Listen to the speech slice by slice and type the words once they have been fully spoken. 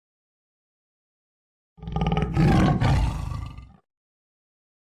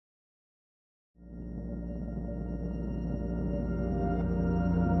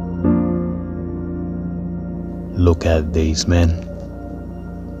Look at these men.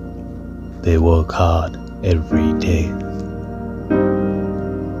 They work hard every day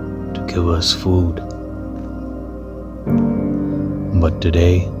to give us food. But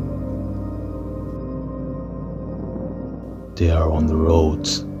today, they are on the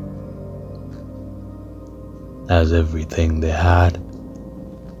roads, as everything they had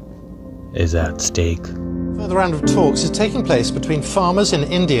is at stake. A further round of talks is taking place between farmers in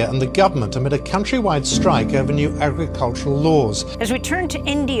India and the government amid a countrywide strike over new agricultural laws. As we turn to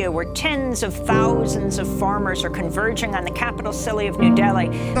India, where tens of thousands of farmers are converging on the capital city of New Delhi.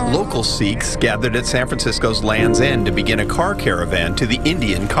 Local Sikhs gathered at San Francisco's Land's End to begin a car caravan to the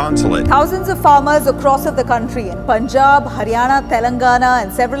Indian consulate. Thousands of farmers across the country in Punjab, Haryana, Telangana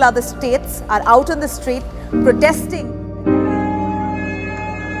and several other states are out on the street protesting.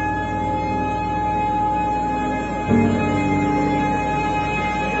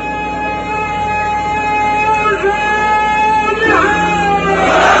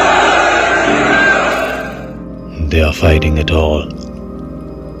 They are fighting it all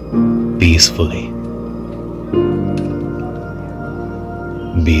peacefully.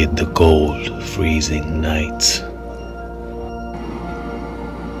 Be it the cold, freezing nights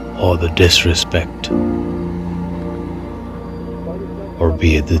or the disrespect, or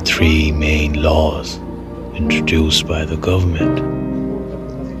be it the three main laws introduced by the government.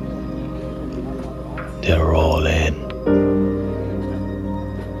 They are all in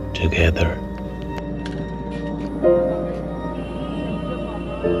together.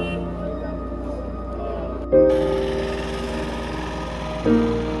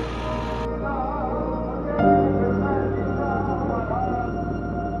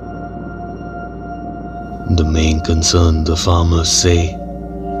 The main concern the farmers say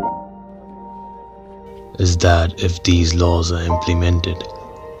is that if these laws are implemented,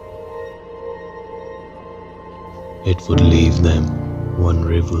 it would leave them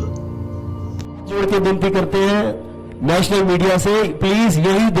vulnerable. जोड़ के विनती करते हैं national media से, please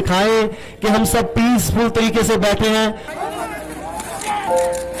यही दिखाएं कि हम सब पीसफुल तरीके से बैठे हैं.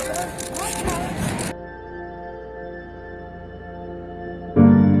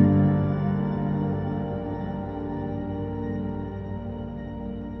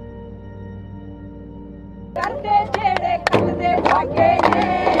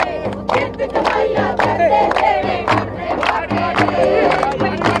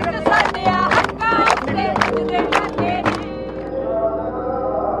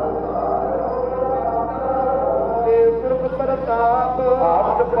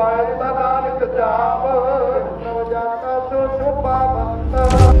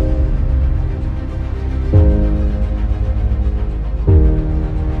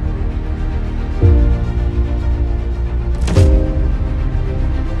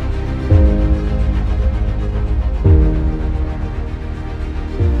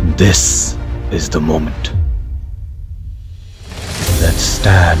 This is the moment. Let's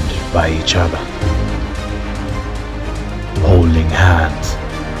stand by each other, holding hands.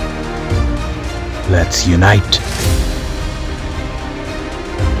 Let's unite.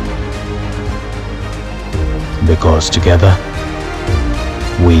 Because together,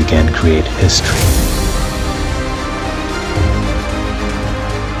 we can create history.